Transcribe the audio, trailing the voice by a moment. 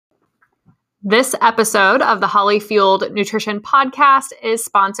This episode of the Holly Fueled Nutrition Podcast is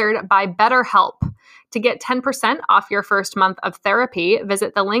sponsored by BetterHelp. To get 10% off your first month of therapy,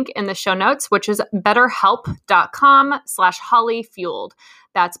 visit the link in the show notes, which is betterhelp.com/hollyfueled.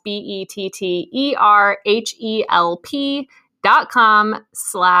 That's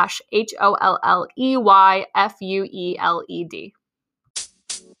BETTERHELP.com/HOLLEYFUELED.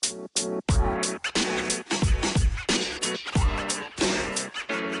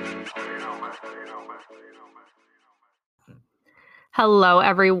 Hello,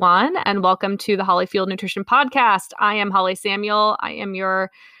 everyone, and welcome to the Holly Fueled Nutrition Podcast. I am Holly Samuel. I am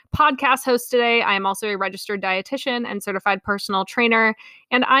your podcast host today. I am also a registered dietitian and certified personal trainer,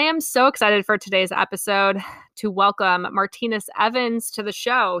 and I am so excited for today's episode to welcome Martinus Evans to the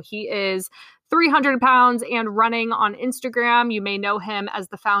show. He is 300 pounds and running on Instagram. You may know him as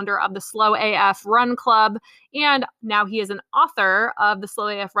the founder of the Slow AF Run Club, and now he is an author of the Slow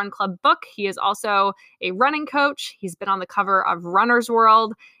AF Run Club book. He is also a running coach. He's been on the cover of Runner's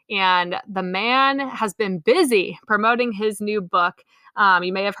World, and the man has been busy promoting his new book.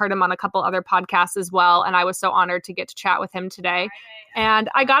 You may have heard him on a couple other podcasts as well, and I was so honored to get to chat with him today. And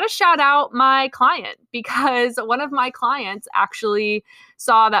I got to shout out my client because one of my clients actually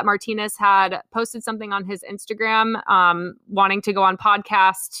saw that Martinus had posted something on his Instagram, wanting to go on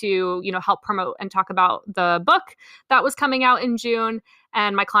podcasts to, help promote and talk about the book that was coming out in June.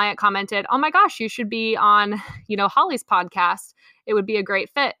 And my client commented, "Oh my gosh, you should be on, Holly's podcast. It would be a great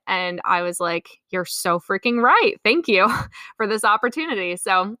fit." And I was like, "You're so freaking right. Thank you for this opportunity."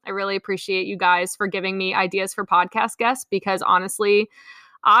 So I really appreciate you guys for giving me ideas for podcast guests, because honestly,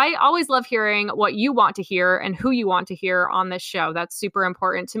 I always love hearing what you want to hear and who you want to hear on this show. That's super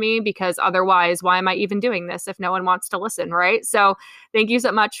important to me, because otherwise, why am I even doing this if no one wants to listen, right? So thank you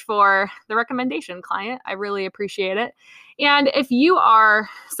so much for the recommendation, client. I really appreciate it. And if you are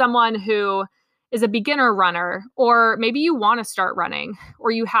someone who is a beginner runner, or maybe you want to start running,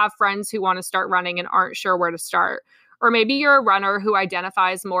 or you have friends who want to start running and aren't sure where to start, or maybe you're a runner who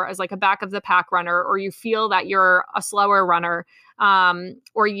identifies more as like a back of the pack runner, or you feel that you're a slower runner,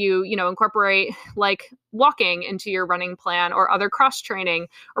 or you incorporate like walking into your running plan or other cross training,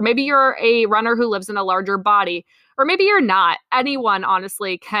 or maybe you're a runner who lives in a larger body, or maybe you're not. Anyone,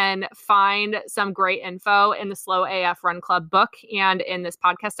 honestly, can find some great info in the Slow AF Run Club book and in this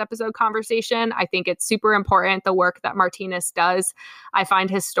podcast episode conversation. I think it's super important, the work that Martinus does. I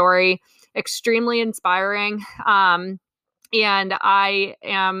find his story extremely inspiring. And I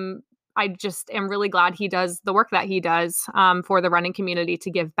just am really glad he does the work that he does for the running community to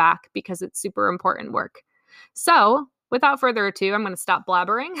give back, because it's super important work. So without further ado, I'm going to stop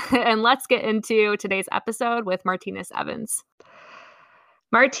blabbering and let's get into today's episode with Martinus Evans.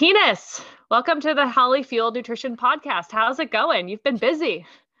 Martinus, welcome to the Holly Fueled Nutrition Podcast. How's it going? You've been busy.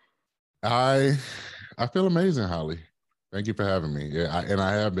 I feel amazing, Holly. Thank you for having me. Yeah,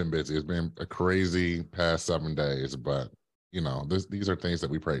 I have been busy. It's been a crazy past 7 days, but these are things that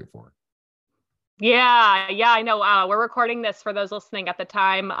we prayed for. Yeah, I know. We're recording this for those listening at the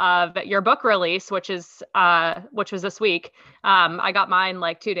time of your book release, which was this week. I got mine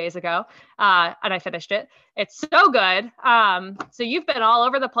like 2 days ago, and I finished it. It's so good. So you've been all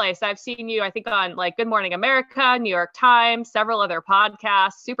over the place. I've seen you, I think, on like Good Morning America, New York Times, several other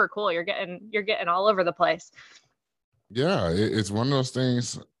podcasts. Super cool. You're getting all over the place. Yeah, it's one of those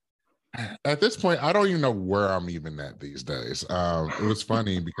things. At this point, I don't even know where I'm even at these days. It was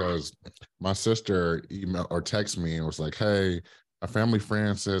funny because my sister emailed or texted me and was like, "Hey, a family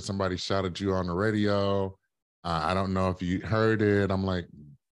friend said somebody shouted you on the radio. I don't know if you heard it." I'm like,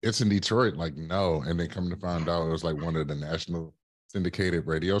 "It's in Detroit." Like, no. And they come to find out it was like one of the national syndicated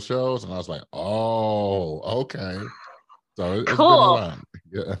radio shows. And I was like, "Oh, okay." So it's cool. been a lot.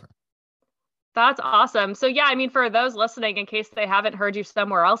 Yeah. That's awesome. So yeah, I mean, for those listening, in case they haven't heard you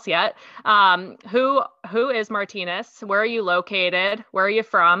somewhere else yet, who is Martinus? Where are you located? Where are you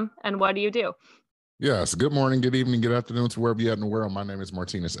from? And what do you do? Yes. Good morning, good evening, good afternoon to wherever you're at in the world. My name is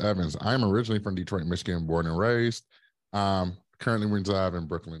Martinus Evans. I'm originally from Detroit, Michigan, born and raised. Currently reside in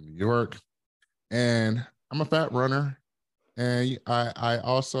Brooklyn, New York. And I'm a fat runner. And I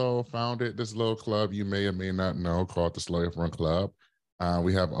also founded this little club you may or may not know called the Slow AF Run Club.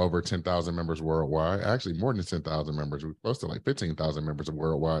 We have over 10,000 members worldwide. Actually, more than 10,000 members. We're close to like 15,000 members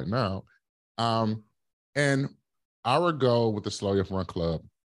worldwide now. And our goal with the Slow AF Run Club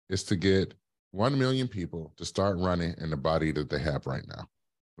is to get 1 million people to start running in the body that they have right now.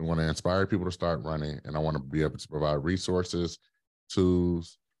 We want to inspire people to start running, and I want to be able to provide resources,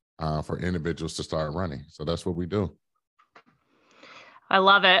 tools for individuals to start running. So that's what we do. I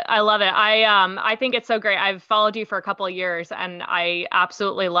love it. I love it. I think it's so great. I've followed you for a couple of years and I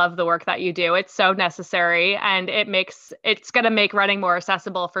absolutely love the work that you do. It's so necessary and it's going to make running more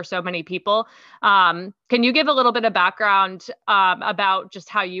accessible for so many people. Can you give a little bit of background about just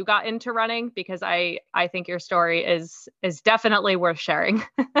how you got into running? Because I think your story is definitely worth sharing.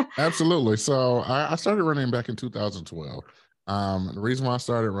 Absolutely. So I started running back in 2012. The reason why I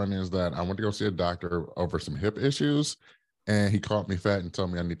started running is that I went to go see a doctor over some hip issues, and he called me fat and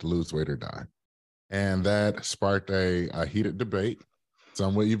told me I need to lose weight or die. And that sparked a heated debate.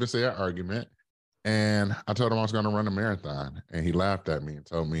 Some would even say an argument. And I told him I was going to run a marathon, and he laughed at me and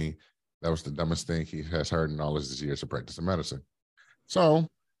told me that was the dumbest thing he has heard in all his years of practicing medicine. So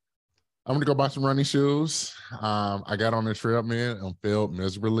I'm gonna go buy some running shoes. I got on the treadmill and failed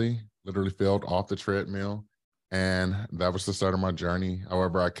miserably, literally failed off the treadmill. And that was the start of my journey.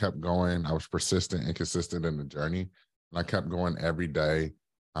 However, I kept going. I was persistent and consistent in the journey. And I kept going every day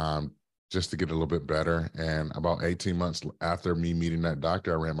just to get a little bit better. And about 18 months after me meeting that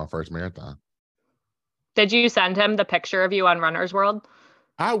doctor, I ran my first marathon. Did you send him the picture of you on Runner's World?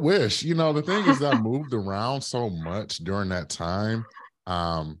 I wish, the thing is that I moved around so much during that time.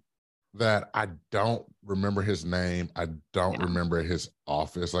 That I don't remember his name. I don't remember his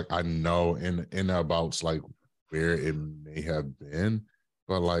office. Like I know in about like where it may have been,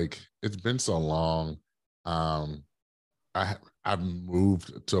 but like it's been so long. I've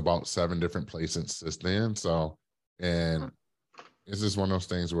moved to about 7 different places since then. So, and it's just one of those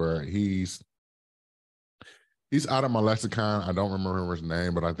things where he's out of my lexicon. I don't remember his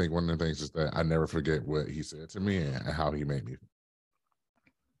name, but I think one of the things is that I never forget what he said to me and how he made me feel.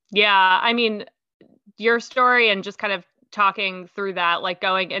 Yeah, I mean, your story and just kind of talking through that, like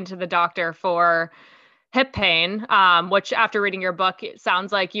going into the doctor for hip pain, which after reading your book, it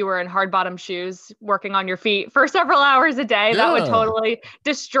sounds like you were in hard bottom shoes working on your feet for several hours a day. That would totally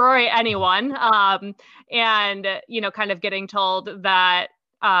destroy anyone. And, kind of getting told that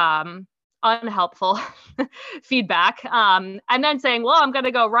unhelpful feedback, and then saying, well, I'm going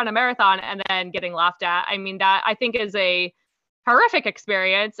to go run a marathon and then getting laughed at. I mean, that I think is a horrific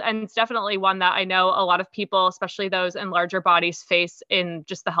experience. And it's definitely one that I know a lot of people, especially those in larger bodies, face in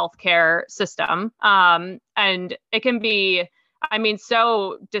just the healthcare system. And it can be, I mean,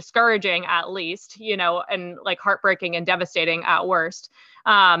 so discouraging at least, and like heartbreaking and devastating at worst.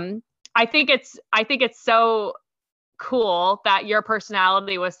 I think it's so cool that your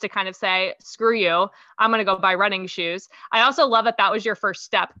personality was to kind of say, screw you, I'm going to go buy running shoes. I also love that that was your first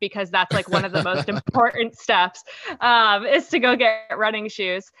step, because that's like one of the most important steps, is to go get running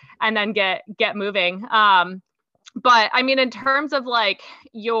shoes and then get moving. But I mean, in terms of like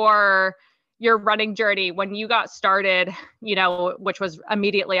your running journey, when you got started, which was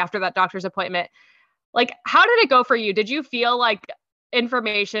immediately after that doctor's appointment, like, how did it go for you? Did you feel like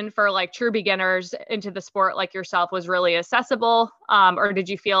information for like true beginners into the sport like yourself was really accessible? Or did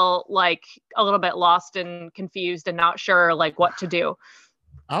you feel like a little bit lost and confused and not sure like what to do?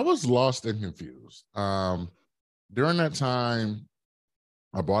 I was lost and confused. During that time,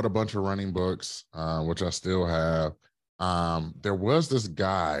 I bought a bunch of running books, which I still have. There was this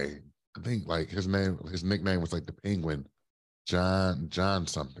guy, I think like his nickname was like the Penguin, John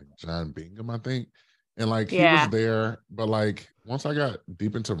Bingham, I think. And like he was there, but like once I got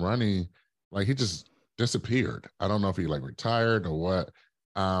deep into running, like he just disappeared. I don't know if he like retired or what.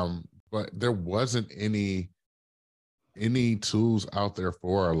 But there wasn't any tools out there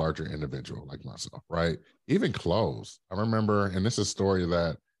for a larger individual like myself, right? Even clothes. I remember, and this is a story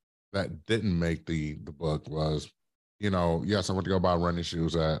that didn't make the book was, yes, I went to go buy running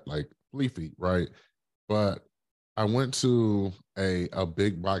shoes at like Leafy, right? But I went to a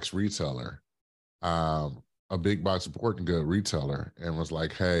big box retailer, a big box sporting good retailer, and was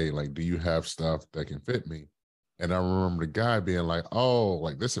like, hey, like, do you have stuff that can fit me? And I remember the guy being like, oh,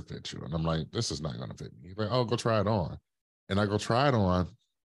 like this will fit you. And I'm like, this is not going to fit me. He's like, oh, go try it on. And I go try it on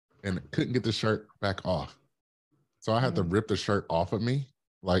and couldn't get the shirt back off. So I had to rip the shirt off of me,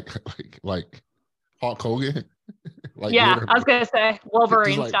 like Hulk Hogan. Like, yeah, literally. I was going to say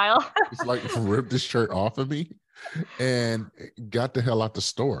Wolverine style. It's like rip the shirt off of me and got the hell out the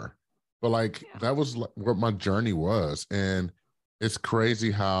store. But like, that was what my journey was. And it's crazy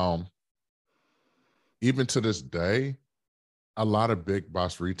how even to this day, a lot of big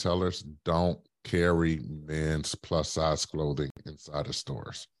box retailers don't carry men's plus size clothing inside of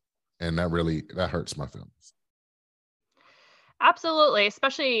stores. And that hurts my feelings. Absolutely.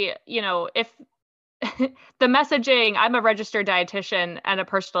 Especially, if the messaging, I'm a registered dietitian and a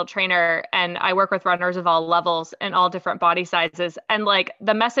personal trainer, and I work with runners of all levels and all different body sizes. And like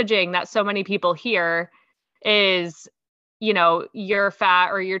the messaging that so many people hear is you're fat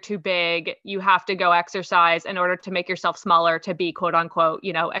or you're too big, you have to go exercise in order to make yourself smaller to be quote unquote,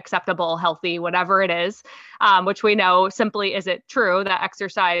 acceptable, healthy, whatever it is, which we know simply isn't true, that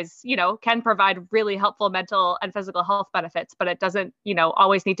exercise, can provide really helpful mental and physical health benefits, but it doesn't,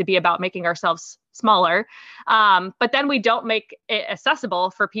 always need to be about making ourselves smaller. But then we don't make it accessible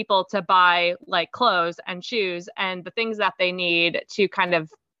for people to buy like clothes and shoes and the things that they need to kind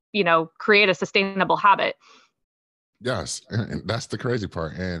of, create a sustainable habit. Yes, and that's the crazy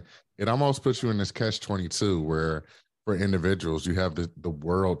part. And it almost puts you in this catch-22 where for individuals, you have the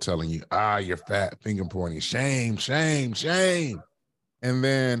world telling you, you're fat, finger pointing, shame, shame, shame. And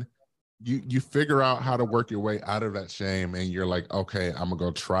then you figure out how to work your way out of that shame. And you're like, okay, I'm gonna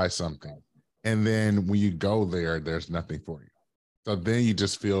go try something. And then when you go there, there's nothing for you. So then you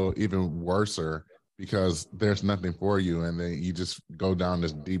just feel even worser because there's nothing for you. And then you just go down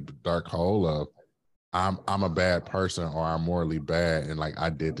this deep, dark hole of, I'm a bad person or I'm morally bad and like I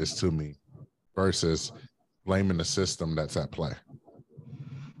did this to me versus blaming the system that's at play.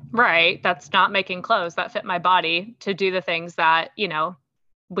 Right. That's not making clothes that fit my body to do the things that,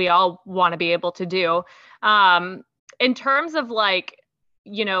 we all want to be able to do. In terms of like,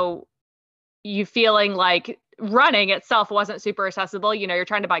 you feeling like running itself wasn't super accessible. You're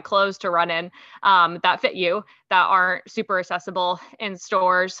trying to buy clothes to run in that fit you, that aren't super accessible in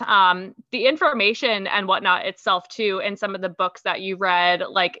stores. The information and whatnot itself too, in some of the books that you read,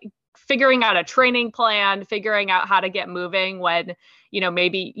 like figuring out a training plan, figuring out how to get moving when,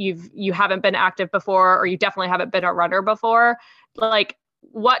 maybe you haven't been active before, or you definitely haven't been a runner before. Like,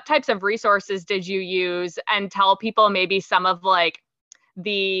 what types of resources did you use, and tell people maybe some of like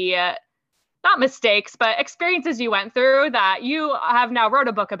the not mistakes, but experiences you went through that you have now wrote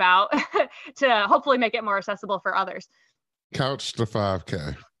a book about to hopefully make it more accessible for others. Couch to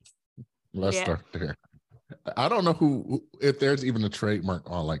 5K. Let's start there. I don't know if there's even a trademark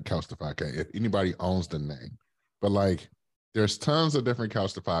on like Couch to 5K, if anybody owns the name, but like there's tons of different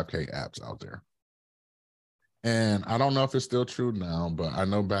Couch to 5K apps out there. And I don't know if it's still true now, but I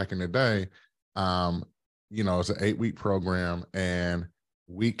know back in the day, it's an 8-week program, and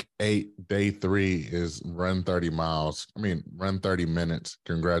week 8, day 3 is run 30 miles. Run 30 minutes.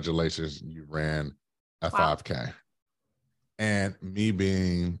 Congratulations, you ran a 5K. And me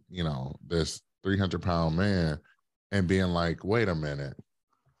being, this 300-pound man and being like, wait a minute.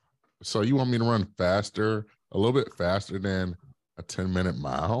 So you want me to run faster, a little bit faster than a 10-minute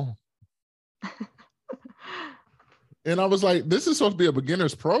mile? And I was like, this is supposed to be a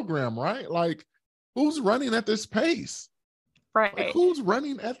beginner's program, right? Like, who's running at this pace? Right. Like, who's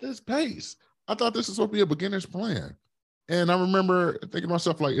running at this pace? I thought this was supposed to be a beginner's plan. And I remember thinking to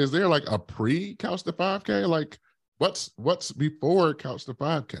myself, like, is there like a pre-Couch to 5K? Like, what's before Couch to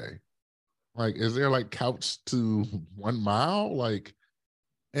 5K? Like, is there like Couch to 1 mile? Like,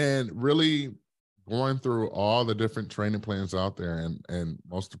 and really going through all the different training plans out there, and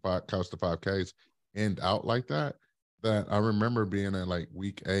most of Couch to 5Ks end out like that I remember being in like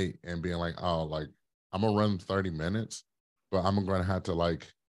week 8 and being like, oh, like I'm gonna run 30 minutes, but I'm going to have to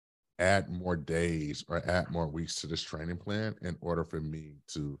like add more days or add more weeks to this training plan in order for me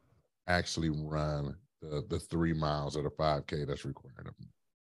to actually run the 3 miles or the 5K that's required of me.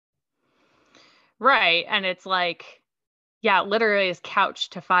 Right. And it's like, yeah, literally is couch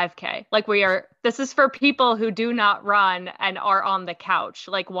to 5K. Like this is for people who do not run and are on the couch.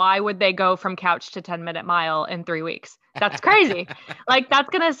 Like, why would they go from couch to 10-minute mile in 3 weeks? That's crazy. Like, that's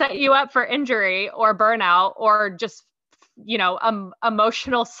going to set you up for injury or burnout or just,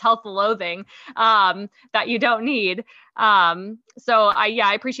 emotional self-loathing that you don't need. So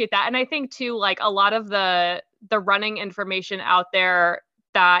I appreciate that. And I think too, like a lot of the running information out there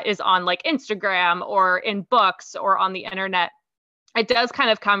that is on like Instagram or in books or on the internet, it does kind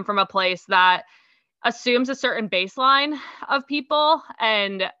of come from a place that assumes a certain baseline of people.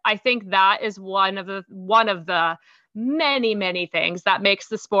 And I think that is one of the many, many things that makes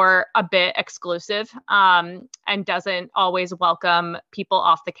the sport a bit exclusive, and doesn't always welcome people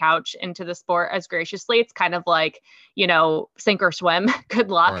off the couch into the sport as graciously. It's kind of like, sink or swim. Good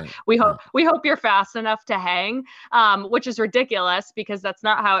luck. Right. We hope you're fast enough to hang, which is ridiculous because that's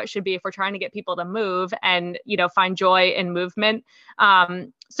not how it should be if we're trying to get people to move and, find joy in movement.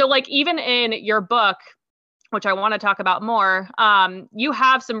 So like even in your book, which I want to talk about more, you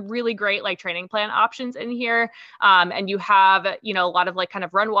have some really great like training plan options in here. And you have, a lot of like kind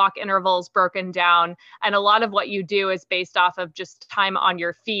of run walk intervals broken down. And a lot of what you do is based off of just time on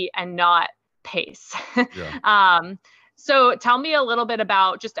your feet and not pace. Yeah. So tell me a little bit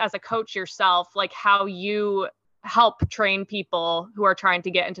about, just as a coach yourself, like how you help train people who are trying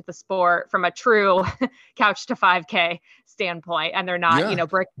to get into the sport from a true couch to 5K standpoint, and they're not,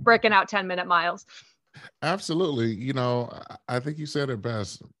 breaking out 10-minute miles. Absolutely. I think you said it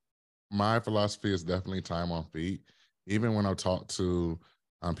best. My philosophy is definitely time on feet. Even when I talk to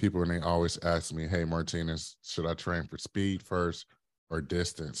people and they always ask me, hey, Martinus, should I train for speed first or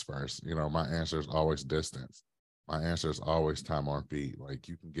distance first? My answer is always distance. My answer is always time on feet. Like,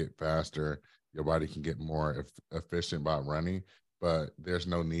 you can get faster, your body can get more efficient by running, but there's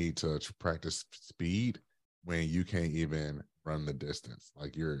no need to practice speed when you can't even run the distance.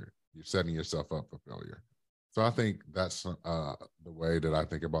 Like, you're setting yourself up for failure. So I think that's the way that I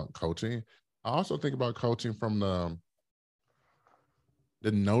think about coaching. I also think about coaching from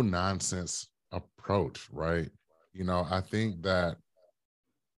the no nonsense approach, right? I think that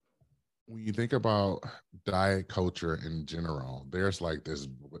when you think about diet culture in general, there's like this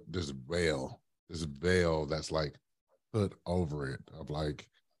veil that's like put over it of like,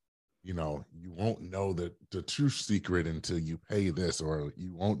 you won't know the true secret until you pay this, or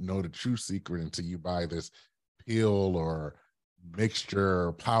you won't know the true secret until you buy this pill or mixture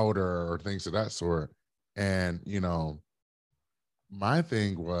or powder or things of that sort. And my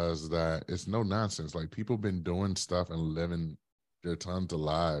thing was that it's no nonsense. Like, people been doing stuff and living their tons of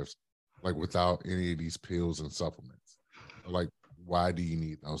lives like without any of these pills and supplements. Like, why do you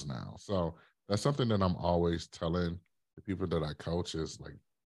need those now? So that's something that I'm always telling the people that I coach is like,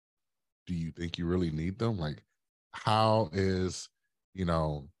 do you think you really need them? Like, how is,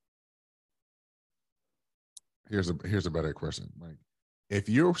 here's a better question. Like, if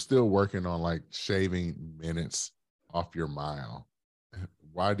you're still working on like shaving minutes off your mile,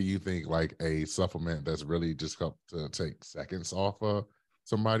 why do you think like a supplement that's really just helped to take seconds off of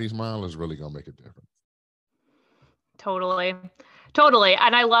somebody's mile is really gonna make a difference? Totally.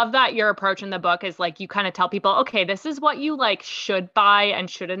 And I love that your approach in the book is like, you kind of tell people, okay, this is what you like should buy and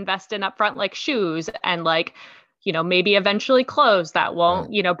should invest in upfront, like shoes and like, maybe eventually clothes that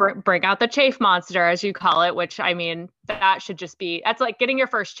won't, bring out the chafe monster, as you call it, which I mean, that should just be, that's like getting your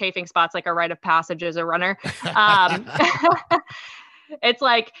first chafing spot's like a rite of passage as a runner. It's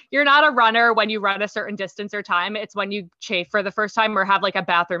like, you're not a runner when you run a certain distance or time. It's when you chafe for the first time or have like a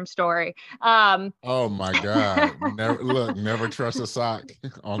bathroom story. Oh my God. Never trust a sock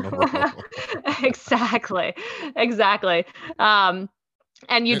on the road. Exactly.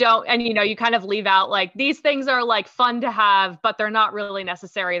 And you don't, and you kind of leave out like, these things are like fun to have, but they're not really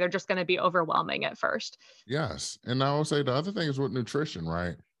necessary. They're just going to be overwhelming at first. Yes. And I will say the other thing is with nutrition,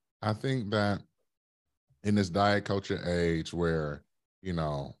 right? I think that in this diet culture age where,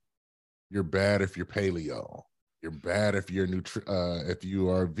 you're bad if you're paleo, you're bad if you're if you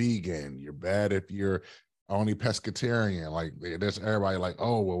are vegan, you're bad if you're only pescatarian. Like, there's everybody like,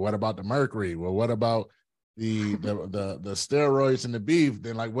 oh, well, what about the mercury? Well, what about the steroids in the beef?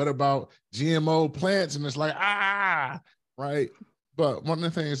 Then like, what about GMO plants? And it's like, right. But one of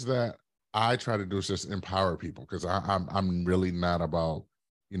the things that I try to do is just empower people, because I'm really not about,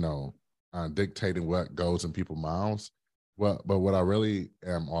 dictating what goes in people's mouths. But what I really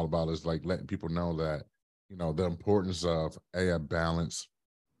am all about is like letting people know that, the importance of a balanced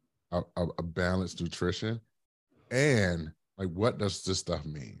nutrition, and like, what does this stuff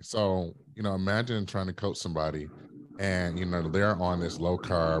mean? So, imagine trying to coach somebody and, they're on this low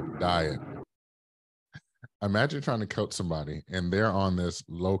carb diet. Imagine trying to coach somebody and they're on this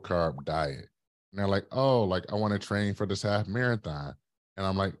low carb diet. And they're like, oh, like, I want to train for this half marathon. And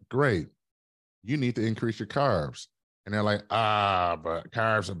I'm like, great, you need to increase your carbs. And they're like, but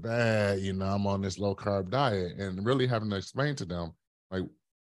carbs are bad. I'm on this low carb diet. And really having to explain to them, like,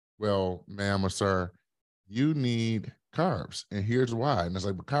 well, ma'am or sir, you need carbs. And here's why. And it's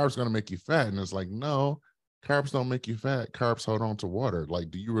like, but carbs going to make you fat. And it's like, no, carbs don't make you fat. Carbs hold on to water.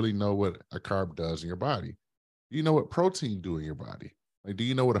 Like, do you really know what a carb does in your body? Do you know what protein do in your body? Like, do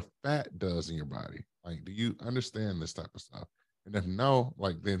you know what a fat does in your body? Like, do you understand this type of stuff? And if no,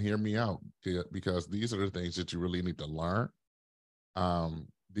 like, then hear me out, because these are the things that you really need to learn.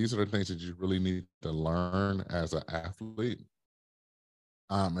 These are the things that you really need to learn as an athlete.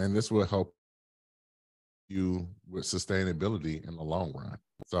 And this will help you with sustainability in the long run.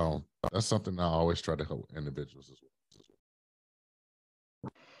 So that's something I always try to help individuals as well.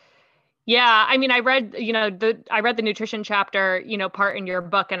 Yeah. I mean, I read the nutrition chapter, part in your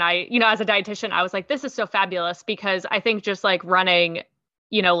book. And I, as a dietitian, I was like, this is so fabulous, because I think just like running,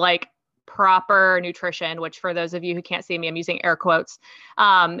 like proper nutrition, which for those of you who can't see me, I'm using air quotes.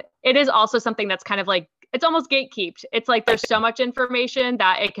 It is also something that's kind of like, it's almost gatekept. It's like, there's so much information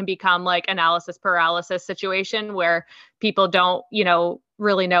that it can become like analysis paralysis situation where people don't,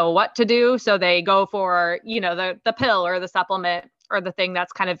 really know what to do. So they go for, the pill or the supplement or the thing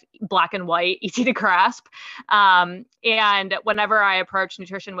that's kind of black and white, easy to grasp. And whenever I approach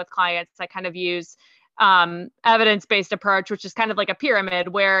nutrition with clients, I kind of use evidence-based approach, which is kind of like a pyramid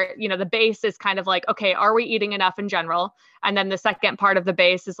where, the base is kind of like, okay, are we eating enough in general? And then the second part of the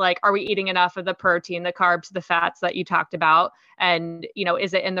base is like, are we eating enough of the protein, the carbs, the fats that you talked about? And,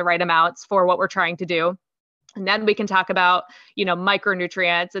 is it in the right amounts for what we're trying to do? And then we can talk about,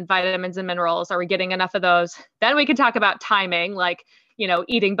 micronutrients and vitamins and minerals. Are we getting enough of those? Then we can talk about timing, like,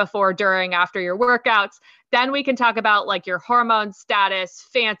 eating before, during, after your workouts. Then we can talk about like your hormone status,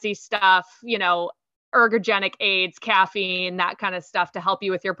 fancy stuff, ergogenic aids, caffeine, that kind of stuff to help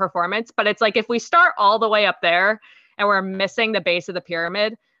you with your performance. But it's like, if we start all the way up there and we're missing the base of the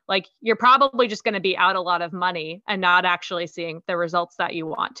pyramid, like you're probably just going to be out a lot of money and not actually seeing the results that you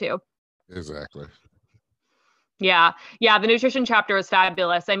want to. Exactly. Yeah. Yeah. The nutrition chapter was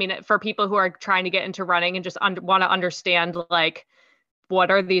fabulous. I mean, for people who are trying to get into running and just want to understand, like, what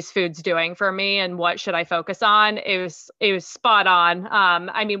are these foods doing for me and what should I focus on? It was spot on.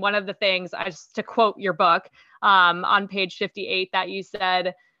 I mean, one of the things, just to quote your book, on page 58 that you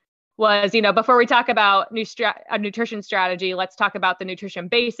said was, before we talk about a nutrition strategy, let's talk about the nutrition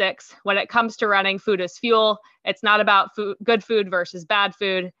basics. When it comes to running, food is fuel. It's not about good food versus bad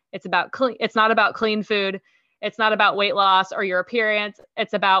food. It's not about clean food. It's not about weight loss or your appearance.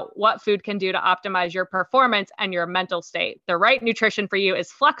 It's about what food can do to optimize your performance and your mental state. The right nutrition for you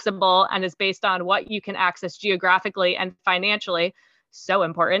is flexible and is based on what you can access geographically and financially. So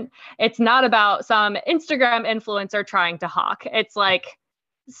important. It's not about some Instagram influencer trying to hawk. It's like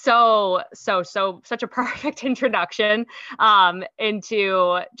such a perfect introduction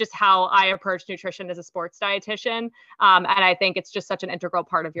into just how I approach nutrition as a sports dietitian. And I think it's just such an integral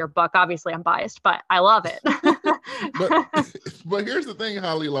part of your book. Obviously, I'm biased, but I love it. but here's the thing,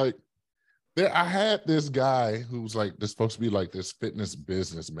 Holly, like I had this guy who's like, this supposed to be like this fitness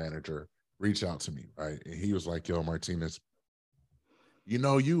business manager reach out to me, right? And he was like, yo, Martinus,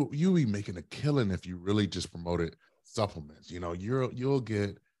 you be making a killing if you really just promoted supplements.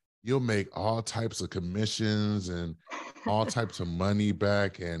 You'll make all types of commissions and all types of money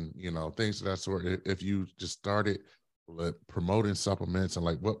back, and things of that sort if you just started promoting supplements and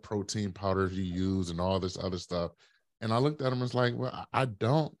like what protein powders you use and all this other stuff. And I looked at him and was like, well, I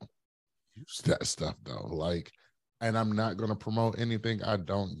don't use that stuff though, like, and I'm not going to promote anything I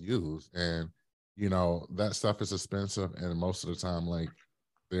don't use. And that stuff is expensive, and most of the time, like,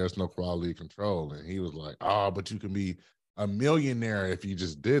 there's no quality control. And he was like, oh, but you can be a millionaire if you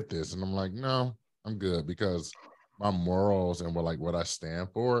just did this. And I'm like, no, I'm good, because my morals and what I stand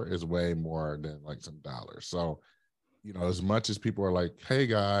for is way more than like some dollars. So, as much as people are like, hey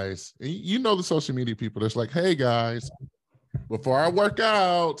guys, the social media people that's like, hey guys, before I work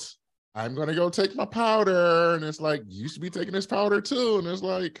out, I'm going to go take my powder. And it's like, you should be taking this powder too. And it's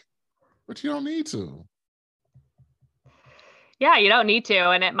like, but you don't need to. Yeah, you don't need to.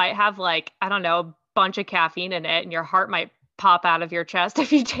 And it might have, like, I don't know, a bunch of caffeine in it, and your heart might pop out of your chest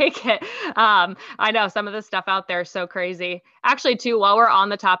if you take it. I know some of the stuff out there is so crazy. Actually, too, while we're on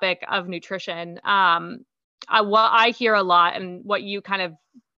the topic of nutrition, what I hear a lot, and what you kind of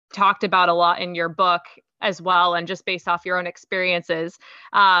talked about a lot in your book as well, and just based off your own experiences,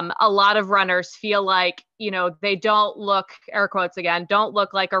 a lot of runners feel like, they don't look, air quotes again, don't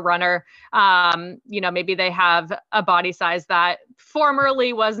look like a runner. Maybe they have a body size that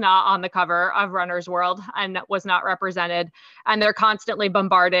formerly was not on the cover of Runner's World and was not represented. And they're constantly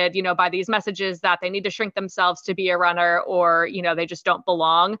bombarded, by these messages that they need to shrink themselves to be a runner, or, they just don't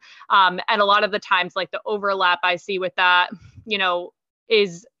belong. And a lot of the times, like, the overlap I see with that,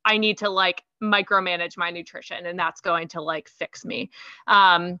 is I need to like micromanage my nutrition, and that's going to like fix me.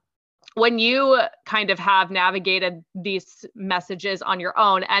 When you kind of have navigated these messages on your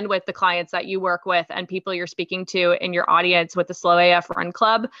own and with the clients that you work with and people you're speaking to in your audience with the Slow AF Run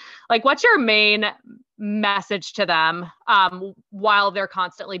Club, like, what's your main message to them while they're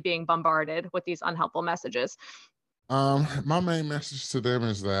constantly being bombarded with these unhelpful messages? My main message to them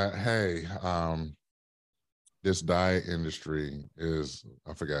is that, hey, this diet industry is,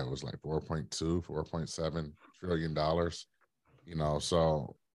 I forgot, it was like 4.7 trillion dollars.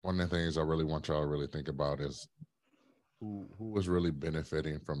 So one of the things I really want y'all to really think about is who is really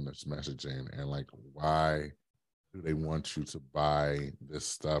benefiting from this messaging, and like, why do they want you to buy this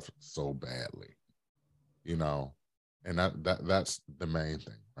stuff so badly? And that's the main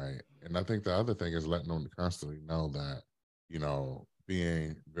thing, right? And I think the other thing is letting them constantly know that,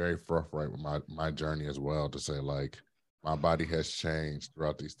 being very forthright with my journey as well, to say, like, my body has changed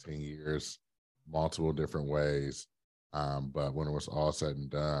throughout these 10 years, multiple different ways. But when it was all said and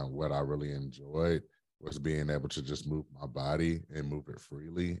done, what I really enjoyed was being able to just move my body and move it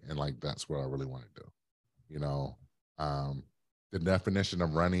freely. And like, that's what I really want to do. You know, the definition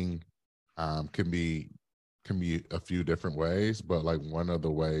of running can be a few different ways, but like one of the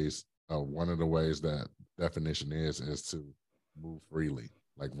ways that definition is to move freely,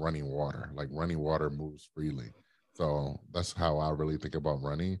 like running water. Like running water moves freely. So that's how I really think about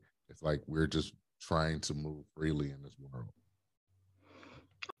running. It's like we're just trying to move freely in this world.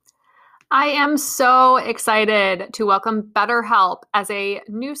 I am so excited to welcome BetterHelp as a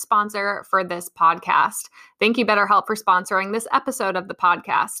new sponsor for this podcast. Thank you, BetterHelp, for sponsoring this episode of the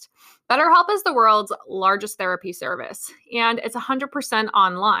podcast. BetterHelp is the world's largest therapy service, and it's 100%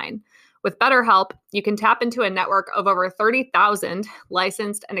 online. With BetterHelp, you can tap into a network of over 30,000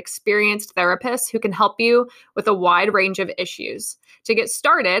 licensed and experienced therapists who can help you with a wide range of issues. To get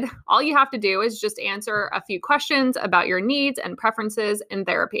started, all you have to do is just answer a few questions about your needs and preferences in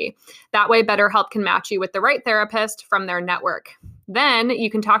therapy. That way, BetterHelp can match you with the right therapist from their network. Then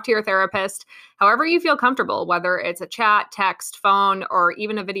you can talk to your therapist however you feel comfortable, whether it's a chat, text, phone, or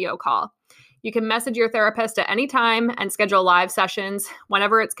even a video call. You can message your therapist at any time and schedule live sessions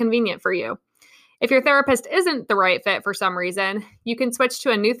whenever it's convenient for you. If your therapist isn't the right fit for some reason, you can switch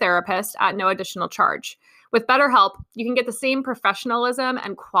to a new therapist at no additional charge. With BetterHelp, you can get the same professionalism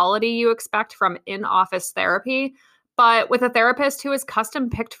and quality you expect from in-office therapy, but with a therapist who is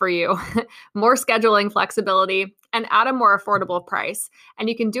custom picked for you, more scheduling flexibility, and at a more affordable price. And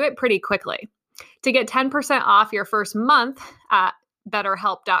you can do it pretty quickly. To get 10% off your first month at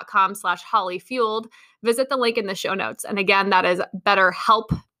betterhelp.com/hollyfueled, visit the link in the show notes. And again, that is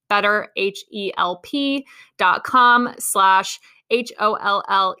BetterHelp,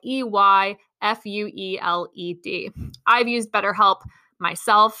 BetterHelp.com/HOLLEYFUELED. I've used BetterHelp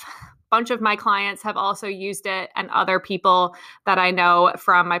myself. A bunch of my clients have also used it, and other people that I know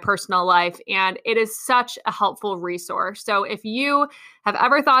from my personal life. And it is such a helpful resource. So if you have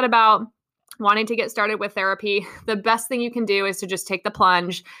ever thought about wanting to get started with therapy, the best thing you can do is to just take the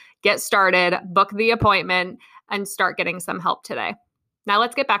plunge, get started, book the appointment, and start getting some help today. Now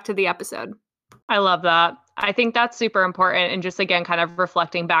let's get back to the episode. I love that. I think that's super important. And just again, kind of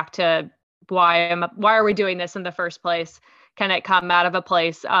reflecting back to why are we doing this in the first place? Can it come out of a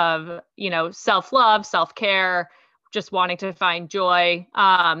place of, self-love, self-care, just wanting to find joy,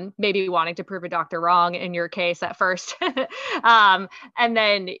 maybe wanting to prove a doctor wrong in your case at first. And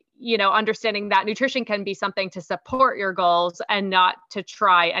then, understanding that nutrition can be something to support your goals and not to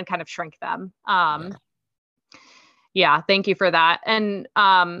try and kind of shrink them. Yeah, thank you for that. And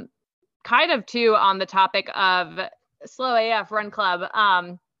kind of too, on the topic of Slow AF Run Club,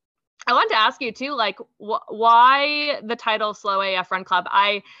 I wanted to ask you too, like why the title Slow AF Run Club?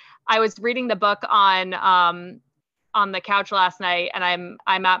 I was reading the book on the couch last night, and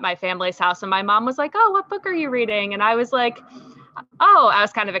I'm at my family's house, and my mom was like, "Oh, what book are you reading?" And I was like, "Oh," I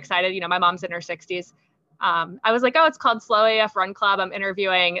was kind of excited. My mom's in her 60s. I was like, "Oh, it's called Slow AF Run Club. I'm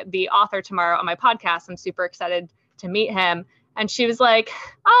interviewing the author tomorrow on my podcast. I'm super excited to meet him." And she was like,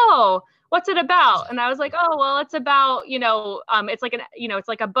 "Oh, what's it about?" And I was like, "Oh, well, it's about, it's like it's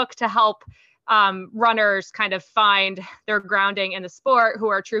like a book to help runners kind of find their grounding in the sport who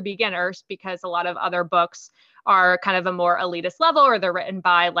are true beginners, because a lot of other books are kind of a more elitist level, or they're written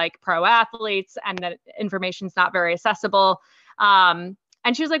by like pro athletes, and the information's not very accessible." And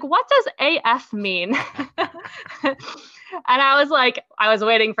she was like, "What does AF mean?" And I was like, I was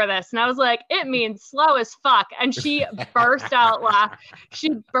waiting for this. And I was like, "It means slow as fuck." And she burst out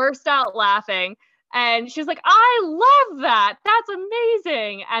laughing. And she was like, "I love that. That's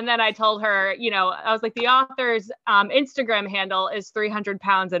amazing." And then I told her, I was like, the author's Instagram handle is 300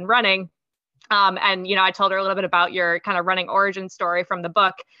 pounds and running. And, I told her a little bit about your kind of running origin story from the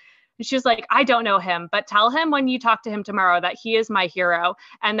book. And she was like, "I don't know him, but tell him when you talk to him tomorrow that he is my hero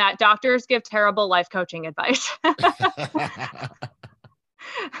and that doctors give terrible life coaching advice."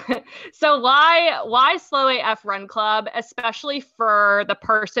 So why Slow AF Run Club, especially for the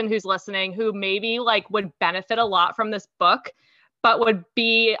person who's listening who maybe like would benefit a lot from this book, but would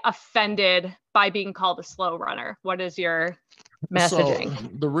be offended by being called a slow runner? What is your messaging? So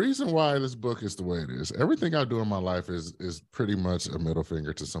the reason why this book is the way it is, everything I do in my life is pretty much a middle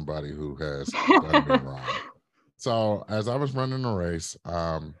finger to somebody who has done me wrong. So as I was running a race,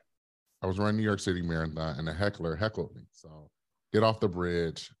 I was running New York City Marathon, and a heckler heckled me. So get off the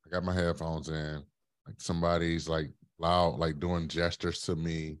bridge. I got my headphones in. Like somebody's like loud, like doing gestures to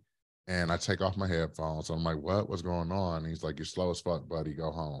me. And I take off my headphones. I'm like, what's going on? And he's like, "You're slow as fuck, buddy.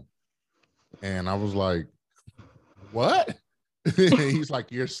 Go home." And I was like, "What?" He's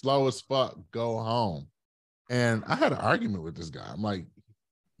like, "You're slow as fuck. Go home." And I had an argument with this guy. I'm like,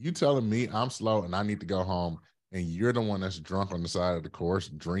 you telling me I'm slow and I need to go home, and you're the one that's drunk on the side of the course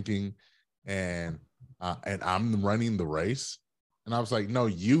drinking, and I'm running the race. And I was like, no,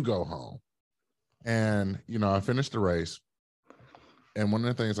 you go home. And, I finished the race. And one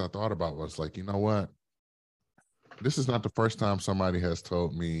of the things I thought about was like, you know what? This is not the first time somebody has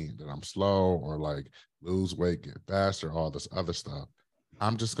told me that I'm slow or like lose weight, get faster, all this other stuff.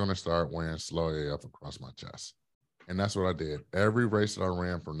 I'm just going to start wearing slow AF across my chest. And that's what I did. Every race that I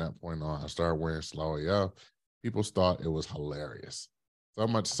ran from that point on, I started wearing slow AF. People thought it was hilarious. So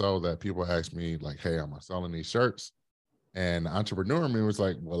much so that people asked me like, hey, am I selling these shirts? And the entrepreneur in me was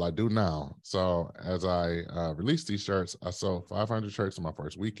like, well, I do now. So as I released these shirts, I sold 500 shirts in my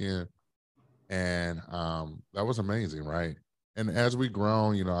first weekend. And that was amazing, right? And as we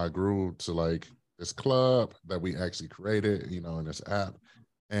grown, I grew to like this club that we actually created, in this app.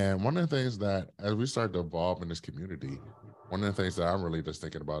 And one of the things that as we start to evolve in this community, one of the things that I'm really just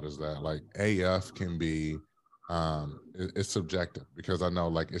thinking about is that like AF can be it's subjective, because I know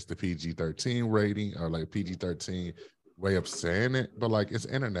like it's the PG-13 rating or like PG-13 way of saying it, but like it's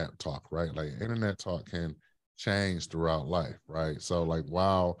internet talk, right? Like internet talk can change throughout life, right? So like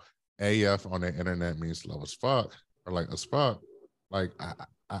while AF on the internet means slow as fuck or like as fuck, like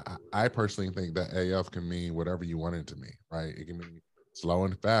I personally think that AF can mean whatever you want it to mean, right? It can mean slow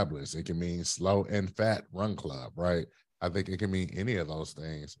and fabulous. It can mean slow and fat run club, right? I think it can mean any of those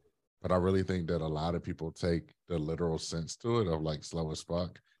things. But I really think that a lot of people take the literal sense to it of like slow as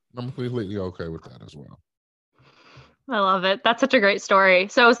fuck. And I'm completely okay with that as well. I love it. That's such a great story.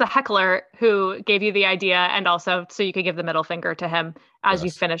 So it was the heckler who gave you the idea, and also so you could give the middle finger to him as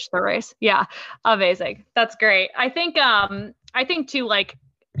you finished the race. Yeah. Amazing. That's great. I think too, like,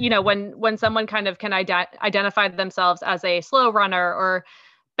 when someone kind of can identify themselves as a slow runner or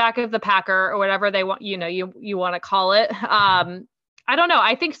back of the packer or whatever they want, you want to call it. I don't know.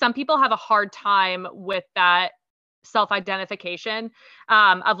 I think some people have a hard time with that self-identification,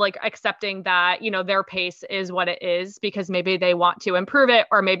 of like accepting that, their pace is what it is because maybe they want to improve it,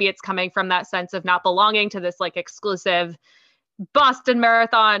 or maybe it's coming from that sense of not belonging to this like exclusive Boston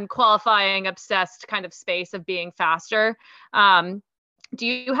Marathon qualifying obsessed kind of space of being faster. Do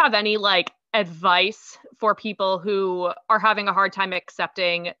you have any like advice for people who are having a hard time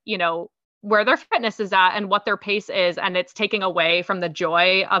accepting, where their fitness is at and what their pace is, and it's taking away from the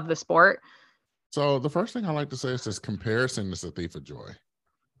joy of the sport? So the first thing I like to say is this: comparison is a thief of joy.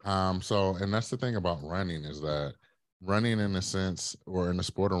 And that's the thing about running, is that running in a sense, or in the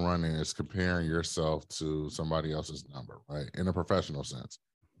sport of running, is comparing yourself to somebody else's number, right? In a professional sense.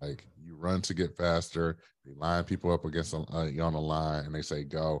 Like you run to get faster, they line people up against you on the line and they say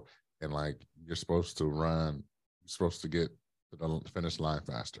go. And like you're supposed to run, you're supposed to get to the finish line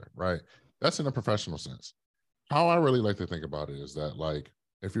faster, right? That's in a professional sense. How I really like to think about it is that like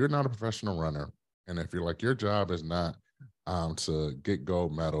if you're not a professional runner, and if you're like your job is not to get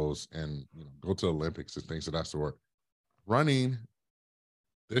gold medals and go to the Olympics and things of that sort, running,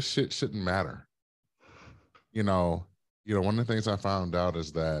 this shit shouldn't matter. One of the things I found out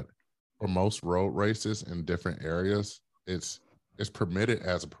is that for most road races in different areas, it's permitted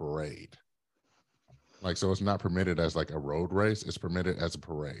as a parade. Like, so it's not permitted as like a road race, it's permitted as a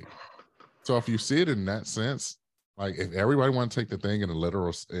parade. So if you see it in that sense, like if everybody want to take the thing in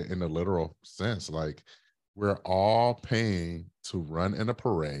the literal sense, like we're all paying to run in a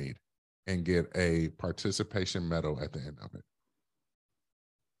parade and get a participation medal at the end of it.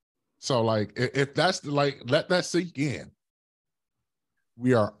 So like if that's like, let that sink in.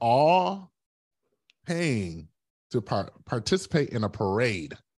 We are all paying to participate in a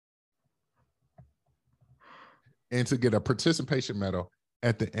parade and to get a participation medal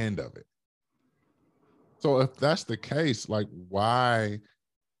at the end of it. So if that's the case, like why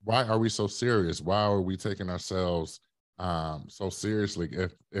are we so serious? Why are we taking ourselves so seriously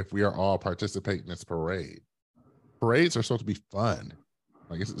if we are all participating in this parade? Parades are supposed to be fun.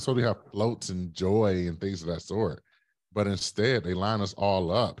 Like it's supposed to have floats and joy and things of that sort. But instead they line us all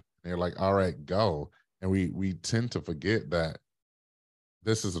up and they're like, all right, go. And we tend to forget that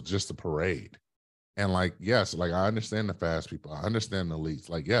this is just a parade. And like, yes, like I understand the fast people. I understand the elites.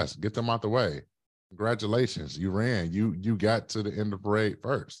 Like, yes, get them out the way. Congratulations, you ran. You got to the end of the parade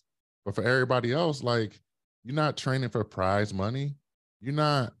first. But for everybody else, like you're not training for prize money. You're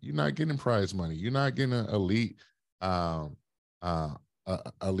not getting prize money. You're not getting elite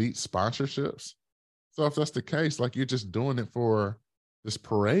elite sponsorships. So if that's the case, like you're just doing it for this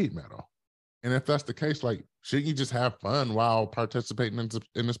parade medal. And if that's the case, like shouldn't you just have fun while participating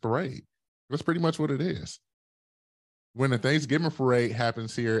in this parade? That's pretty much what it is. When the Thanksgiving parade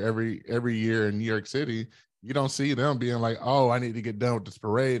happens here every year in New York City, You don't see them being like, oh, I need to get done with this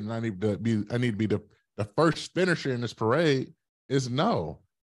parade and I need to be the first finisher in this parade. Is no.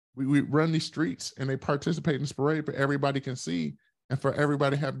 We run these streets and they participate in this parade, but everybody can see and for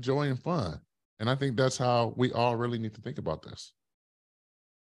everybody to have joy and fun. And I think that's how we all really need to think about this.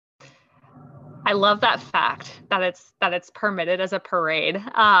 I love that fact that it's permitted as a parade.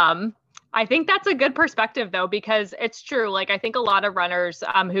 I think that's a good perspective though, because it's true. Like I think a lot of runners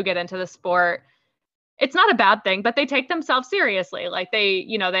who get into the sport, it's not a bad thing, but they take themselves seriously. Like they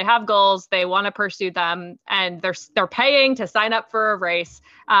have goals, they want to pursue them, and they're paying to sign up for a race.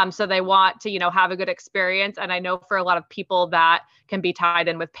 So they want to, have a good experience. And I know for a lot of people that can be tied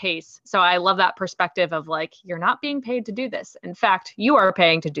in with pace. So I love that perspective of like, you're not being paid to do this. In fact, you are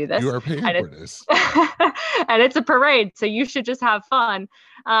paying to do this. You are paying for this. And it's a parade. So you should just have fun.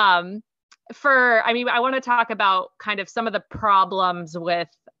 I want to talk about kind of some of the problems with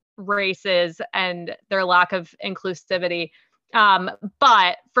races and their lack of inclusivity.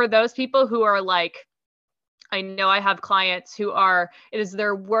 But for those people who are like, I know I have clients who it is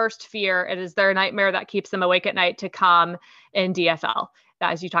their worst fear. It is their nightmare that keeps them awake at night to come in DFL,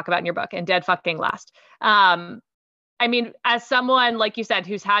 as you talk about in your book, and dead fucking last. As someone, like you said,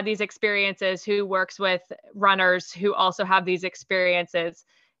 who's had these experiences, who works with runners who also have these experiences,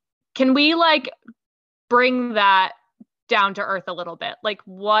 can we like bring that down to earth a little bit? Like,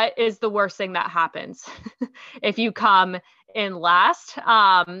 what is the worst thing that happens if you come in last?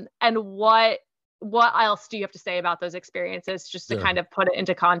 And what else do you have to say about those experiences, just to kind of put it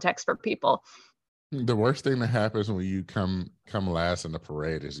into context for people? The worst thing that happens when you come last in the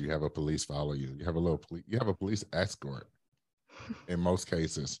parade is you have a police follow you. You have a police escort in most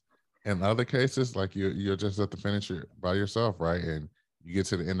cases. In other cases, like you're just at the finish by yourself, right? And you get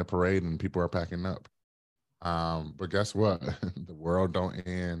to the end of the parade and people are packing up. But guess what? The world don't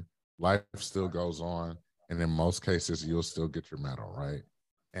end. Life still goes on. And in most cases, you'll still get your medal, right?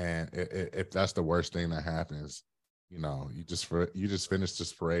 And if that's the worst thing that happens, you just finish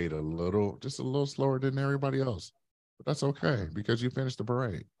this parade a little slower than everybody else. But that's okay because you finished the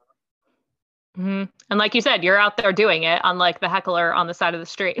parade. Mm-hmm. And like you said, you're out there doing it, unlike the heckler on the side of the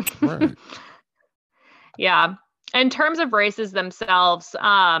street. Right. Yeah. In terms of races themselves,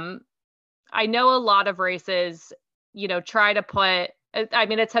 I know a lot of races, try to put,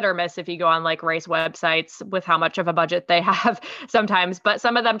 it's hit or miss if you go on like race websites with how much of a budget they have sometimes, but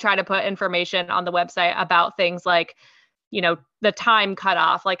some of them try to put information on the website about things like, the time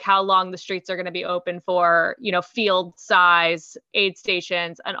cutoff, like how long the streets are going to be open for, field size, aid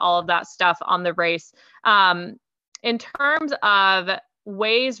stations, and all of that stuff on the race. In terms of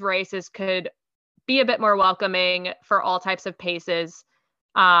ways races could be a bit more welcoming for all types of paces,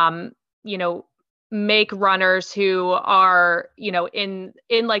 make runners who are, in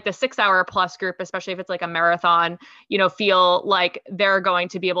like the 6 hour plus group, especially if it's like a marathon, feel like they're going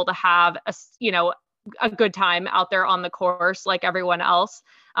to be able to have a good time out there on the course like everyone else.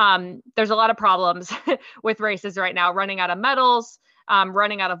 There's a lot of problems with races right now, running out of medals,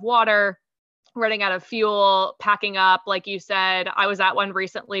 running out of water, running out of fuel, packing up. Like you said, I was at one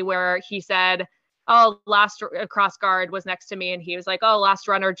recently where he said, oh, last cross guard was next to me. And he was like, oh, last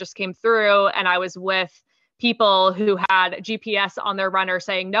runner just came through. And I was with people who had GPS on their runner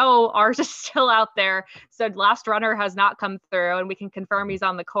saying, no, ours is still out there. So last runner has not come through and we can confirm he's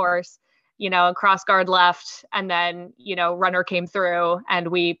on the course, and cross guard left. And then, runner came through and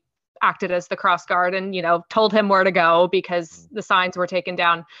we acted as the cross guard and, told him where to go because the signs were taken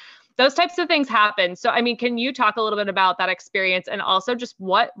down. Those types of things happen. So, can you talk a little bit about that experience and also just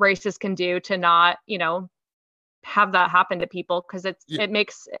what races can do to not, have that happen to people? Because it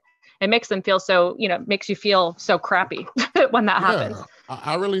makes them feel so, makes you feel so crappy when that happens.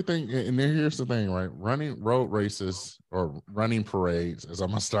 I really think, and then here's the thing, right? Running road races or running parades, as I'm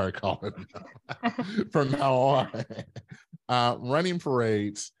gonna start calling them from now on, running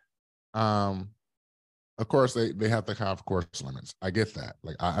parades. Of course, they have to have course limits. I get that.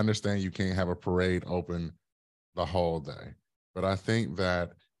 Like, I understand you can't have a parade open the whole day. But I think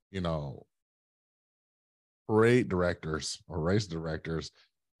that, parade directors or race directors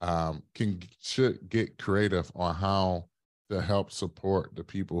should get creative on how to help support the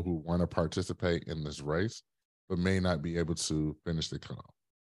people who want to participate in this race, but may not be able to finish the cutoff.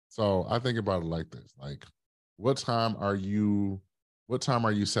 So I think about it like this. Like, what time are you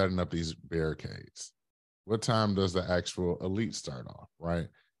setting up these barricades? What time does the actual elite start off, right?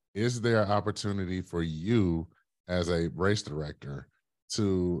 Is there an opportunity for you as a race director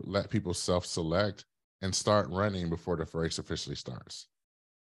to let people self-select and start running before the race officially starts?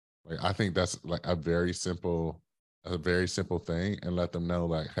 Like, I think that's like a very simple thing, and let them know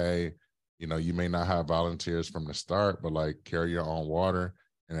like, hey, You may not have volunteers from the start, but like carry your own water.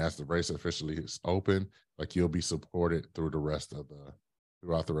 And as the race officially is open, like you'll be supported throughout the rest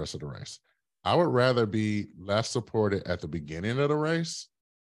of the race. I would rather be less supported at the beginning of the race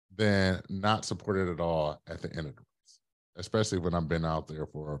than not supported at all at the end of the race, especially when I've been out there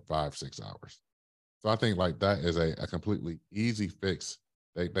for 5-6 hours. So I think like that is a completely easy fix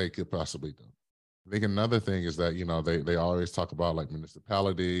they could possibly do. I think another thing is that, they always talk about like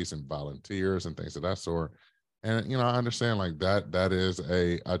municipalities and volunteers and things of that sort. And, I understand like that is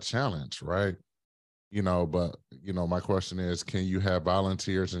a challenge, right? But, my question is, can you have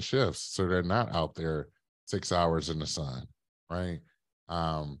volunteers and shifts so they're not out there 6 hours in the sun, right?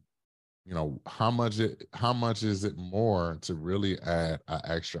 Um, how much is it more to really add an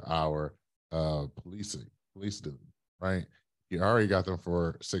extra hour of police duty, right? You already got them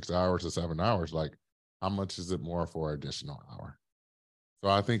for 6 hours or 7 hours. Like, how much is it more for additional hour? So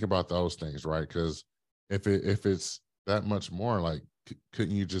I think about those things, right? Because if it's that much more, like,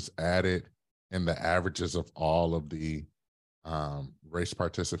 couldn't you just add it in the averages of all of the race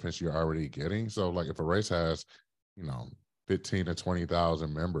participants you're already getting? So, like, if a race has, you know, 15 to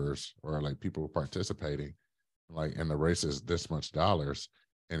 20,000 members or like people participating, like, and the race is this much dollars,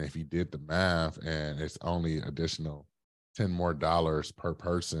 and if you did the math and it's only additional 10 more dollars per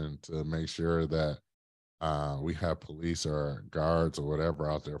person to make sure that we have police or guards or whatever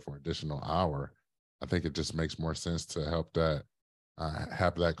out there for additional hour, I think it just makes more sense to help that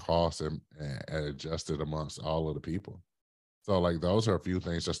have that cost and adjust it amongst all of the people. So like those are a few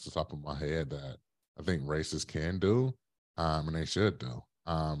things just the top of my head that I think races can do, and they should do.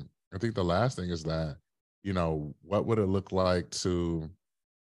 I think the last thing is that, what would it look like to,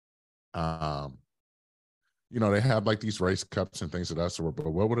 um, they have like these race cups and things of that sort, but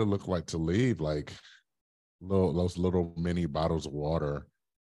what would it look like to leave like those little mini bottles of water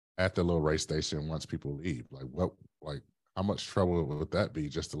at the little race station once people leave? Like how much trouble would that be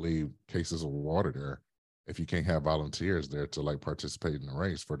just to leave cases of water there if you can't have volunteers there to like participate in the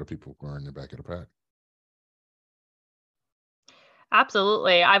race for the people who are in the back of the pack?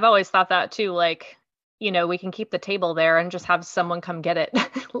 Absolutely. I've always thought that too. Like, we can keep the table there and just have someone come get it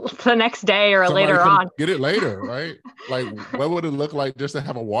the next day or Somebody later come on. get it later, right? Like, what would it look like just to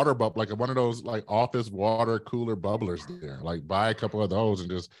have a water bubble, like one of those like office water cooler bubblers there? Like, buy a couple of those and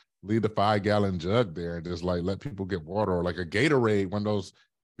just leave the 5 gallon jug there and just like let people get water, or like a Gatorade, one of those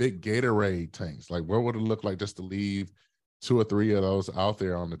big Gatorade tanks. Like, what would it look like just to leave 2 or 3 of those out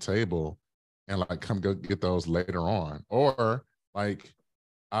there on the table and like come go get those later on? Or like,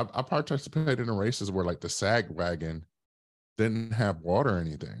 I participated in races where like the sag wagon didn't have water or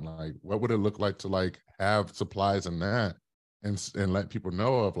anything. Like, what would it look like to like have supplies in that and let people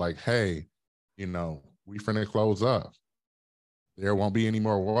know of like, hey, we finna close up. There won't be any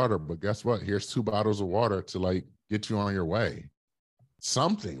more water, but guess what? Here's 2 bottles of water to like get you on your way.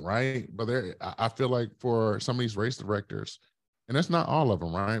 Something, right? But I feel like for some of these race directors, and it's not all of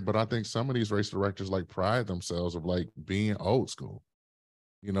them, right? But I think some of these race directors like pride themselves of like being old school.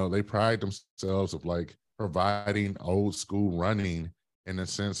 They pride themselves of like providing old school running in the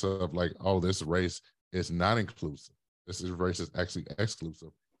sense of like, oh, this race is not inclusive. Race is actually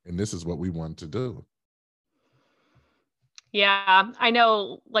exclusive. And this is what we want to do. Yeah, I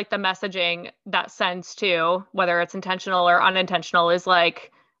know like the messaging that sends too, whether it's intentional or unintentional, is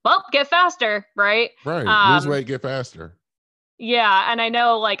like, well, get faster, right? Right. Lose weight, get faster. Yeah, and I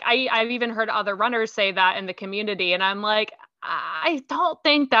know like I've even heard other runners say that in the community, and I'm like, I don't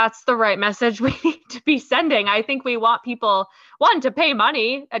think that's the right message we need to be sending. I think we want people, one, to pay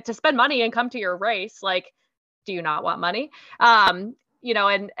money, to spend money and come to your race. Like, do you not want money? And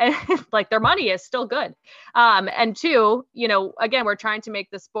like their money is still good. And two, again, we're trying to make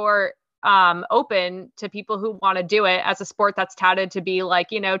the sport open to people who want to do it as a sport that's touted to be like,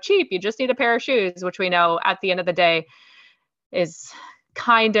 cheap. You just need a pair of shoes, which we know at the end of the day is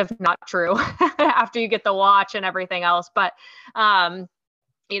kind of not true after you get the watch and everything else. But,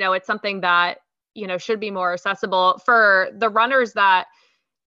 it's something that, should be more accessible for the runners that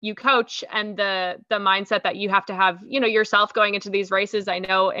you coach, and the mindset that you have to have, yourself going into these races. I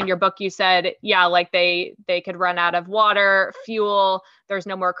know in your book, you said, yeah, like they could run out of water, fuel. There's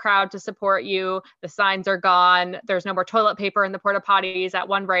no more crowd to support you. The signs are gone. There's no more toilet paper in the porta potties at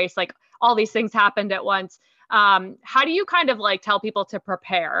one race. Like all these things happened at once. How do you kind of like tell people to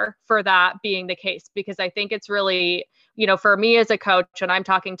prepare for that being the case? Because I think it's really, for me as a coach, and I'm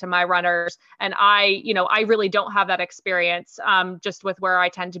talking to my runners, and I really don't have that experience, just with where I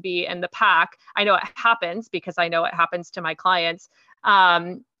tend to be in the pack. I know it happens because I know it happens to my clients.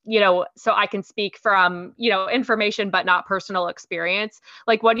 so I can speak from, information, but not personal experience.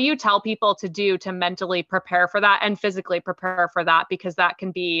 Like, what do you tell people to do to mentally prepare for that and physically prepare for that? Because that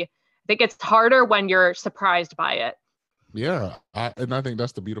can be, I think it's harder when you're surprised by it. Yeah. And I think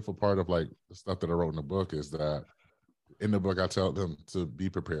that's the beautiful part of like the stuff that I wrote in the book is that in the book, I tell them to be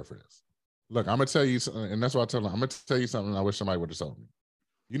prepared for this. Look, I'm going to tell you something, and that's why I tell them, I'm going to tell you something I wish somebody would have told me.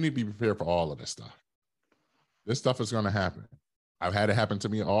 You need to be prepared for all of this stuff. This stuff is going to happen. I've had it happen to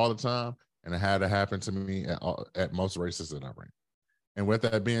me all the time, and it had to happen to me at most races that I ran. And with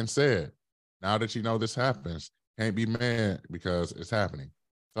that being said, now that you know this happens, can't be mad because it's happening.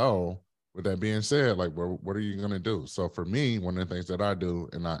 So with that being said, like, what are you going to do? So for me, one of the things that I do,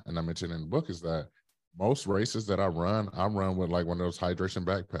 and I mentioned in the book, is that most races that I run with like one of those hydration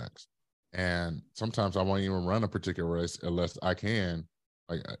backpacks. And sometimes I won't even run a particular race unless I can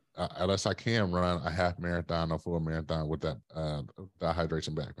run a half marathon or full marathon with that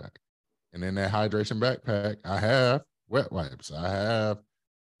hydration backpack. And in that hydration backpack, I have wet wipes. I have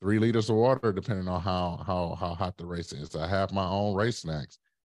 3 liters of water, depending on how hot the race is. I have my own race snacks,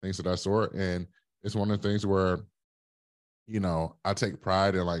 things of that sort. And it's one of the things where, I take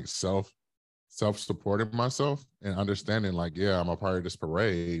pride in like self-supporting myself and understanding like, yeah, I'm a part of this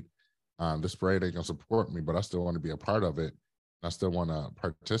parade. This parade ain't gonna support me, but I still want to be a part of it. I still want to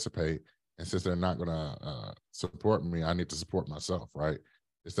participate. And since they're not gonna support me, I need to support myself, right?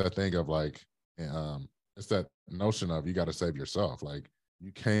 It's that thing of like, it's that notion of you got to save yourself. Like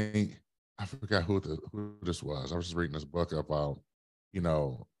you can't. I forgot who this was. I was just reading this book about,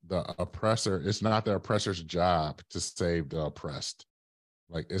 the oppressor. It's not the oppressor's job to save the oppressed.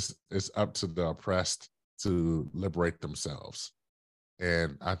 Like it's up to the oppressed to liberate themselves.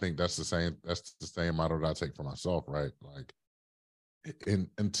 And I think that's the same model that I take for myself, right? Like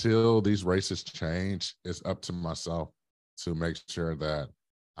until these races change, it's up to myself to make sure that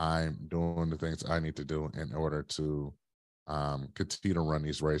I'm doing the things I need to do in order to continue to run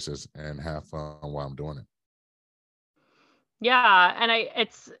these races and have fun while I'm doing it. Yeah, and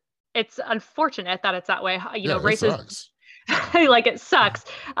it's unfortunate that it's that way. Yeah, it Races sucks. like it sucks.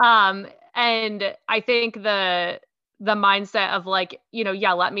 And I think the mindset of like,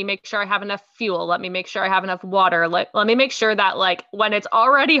 yeah, let me make sure I have enough fuel. Let me make sure I have enough water. Let me make sure that like when it's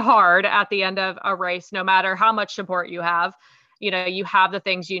already hard at the end of a race, no matter how much support you have, you have the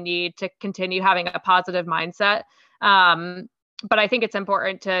things you need to continue having a positive mindset. But I think it's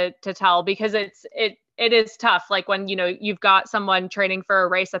important to tell because it is tough. Like when, you've got someone training for a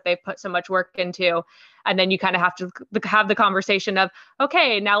race that they've put so much work into, and then you kind of have to have the conversation of,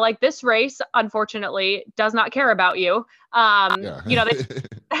 okay, now like this race, unfortunately, does not care about you.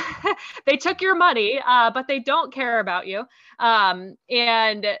 They took your money, but they don't care about you.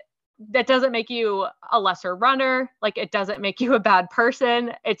 And that doesn't make you a lesser runner. Like it doesn't make you a bad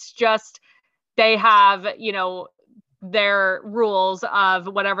person. It's just, they have, their rules of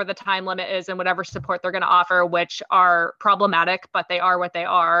whatever the time limit is and whatever support they're going to offer, which are problematic, but they are what they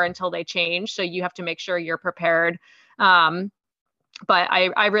are until they change. So you have to make sure you're prepared. But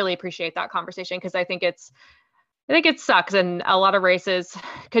I really appreciate that conversation because I think it sucks. And a lot of races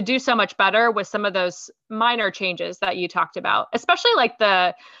could do so much better with some of those minor changes that you talked about, especially like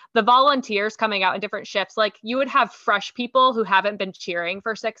the volunteers coming out in different shifts. Like you would have fresh people who haven't been cheering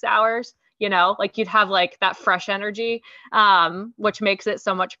for 6 hours, like you'd have like that fresh energy, which makes it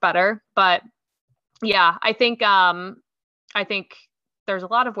so much better. But yeah, I think there's a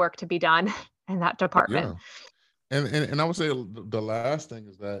lot of work to be done in that department. Yeah. And I would say the last thing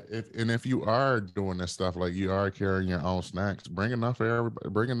is that if you are doing this stuff, like you are carrying your own snacks, bring enough for everybody,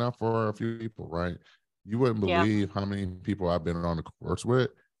 bring enough for a few people, right? You wouldn't believe how many people I've been on the course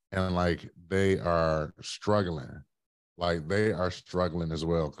with, and like they are struggling. Like they are struggling as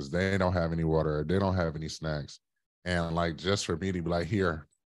well because they don't have any water, they don't have any snacks. And like just for me to be like, here's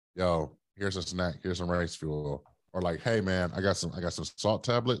a snack, here's some race fuel. Or like, hey man, I got some salt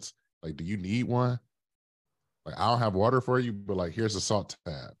tablets. Like, do you need one? Like, I don't have water for you, but like here's a salt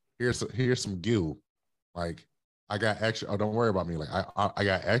tab. Here's some goo. Like I got extra. Oh, don't worry about me. Like I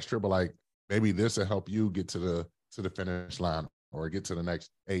got extra, but like maybe this will help you get to the finish line or get to the next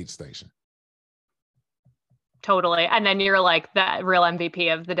aid station. Totally. And then you're like the real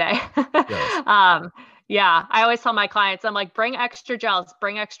MVP of the day. Yes. Yeah. I always tell my clients, I'm like, bring extra gels,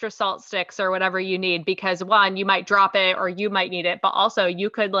 bring extra salt sticks or whatever you need, because one, you might drop it or you might need it, but also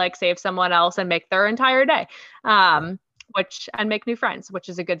you could like save someone else and make their entire day, and make new friends, which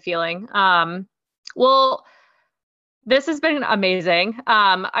is a good feeling. Well, this has been amazing.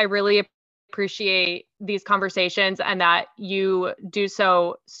 I really appreciate these conversations and that you do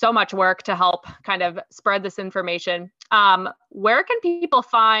so much work to help kind of spread this information. Where can people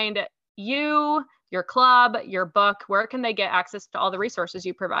find you, your club, your book? Where can they get access to all the resources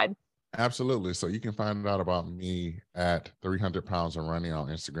you provide? Absolutely. So you can find out about me at 300 Pounds and Running on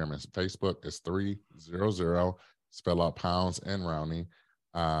Instagram and Facebook. It's 300, spell out pounds and rounding.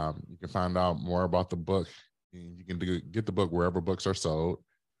 You can find out more about the book. You can get the book wherever books are sold.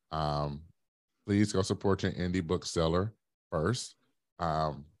 Please go support your indie bookseller first.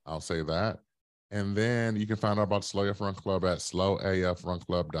 I'll say that. And then you can find out about Slow AF Run Club at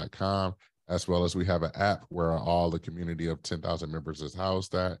slowafrunclub.com, as well as we have an app where all the community of 10,000 members is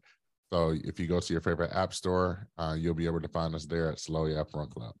housed at. So if you go to your favorite app store, you'll be able to find us there at Slow AF Run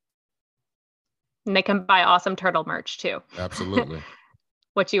Club. And they can buy awesome turtle merch too. Absolutely.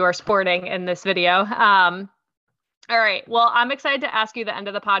 Which you are sporting in this video. All right. Well, I'm excited to ask you the end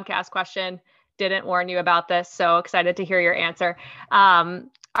of the podcast question. Didn't warn you about this, so excited to hear your answer. All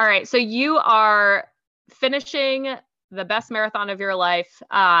right. So you are finishing the best marathon of your life.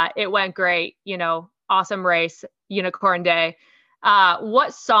 It went great. Awesome race, Unicorn Day.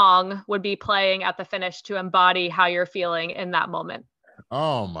 What song would be playing at the finish to embody how you're feeling in that moment?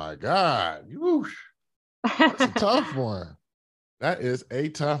 Oh my God. That's a tough one. That is a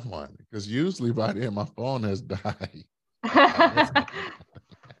tough one because usually by then my phone has died.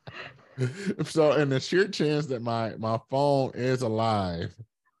 So, and the sheer chance that my phone is alive,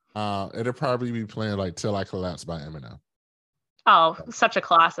 it'll probably be playing like Till I Collapse by Eminem. Oh, such a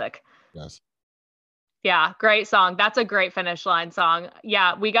classic. Yes. Yeah, great song. That's a great finish line song.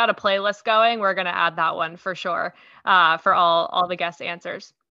 Yeah, we got a playlist going. We're going to add that one for sure for all the guest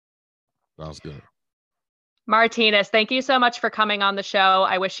answers. Sounds good. Martinus, thank you so much for coming on the show.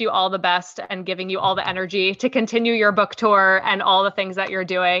 I wish you all the best and giving you all the energy to continue your book tour and all the things that you're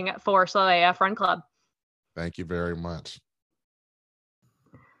doing for Slow AF Run Club. Thank you very much.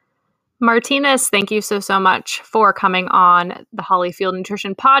 Martinus, thank you so much for coming on the Holly Field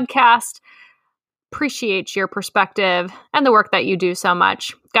Nutrition Podcast. Appreciate your perspective and the work that you do so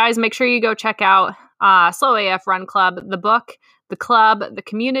much. Guys, make sure you go check out Slow AF Run Club, the book, the club, the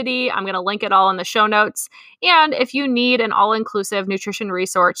community. I'm going to link it all in the show notes. And if you need an all-inclusive nutrition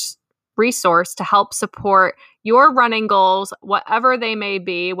resource to help support your running goals, whatever they may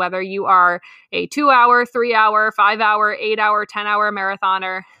be, whether you are a 2-hour, 3-hour, 5-hour, 8-hour, 10-hour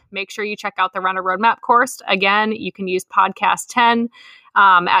marathoner, make sure you check out the Runner Roadmap course. Again, you can use podcast 10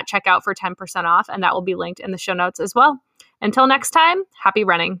 at checkout for 10% off, and that will be linked in the show notes as well. Until next time, happy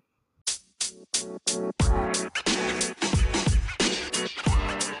running.